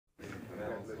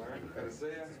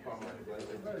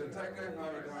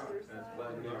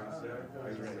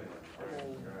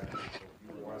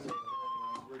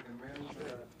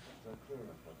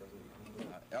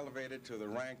Elevated to the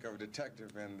rank of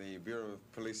detective in the Bureau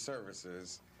of Police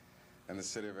Services in the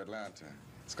city of Atlanta.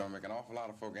 It's going to make an awful lot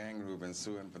of folk angry who've been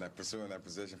pursuing that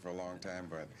position for a long time,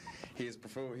 but he's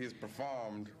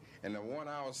performed in a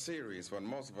one-hour series what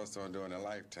most of us don't do in a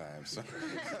lifetime. So.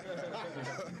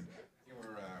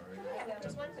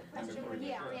 Just one quick question.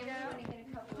 Yeah, I want to get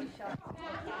a couple of shots.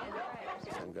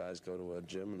 Some guys go to a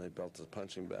gym and they belt a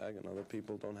punching bag, and other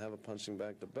people don't have a punching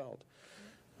bag to belt.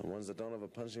 The ones that don't have a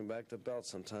punching bag to belt,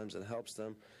 sometimes it helps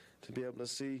them to be able to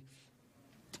see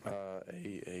a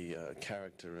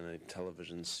character in a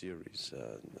television series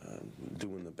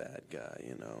doing the bad guy,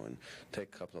 you know, and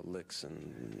take a couple of licks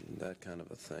and that kind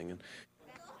of a thing. And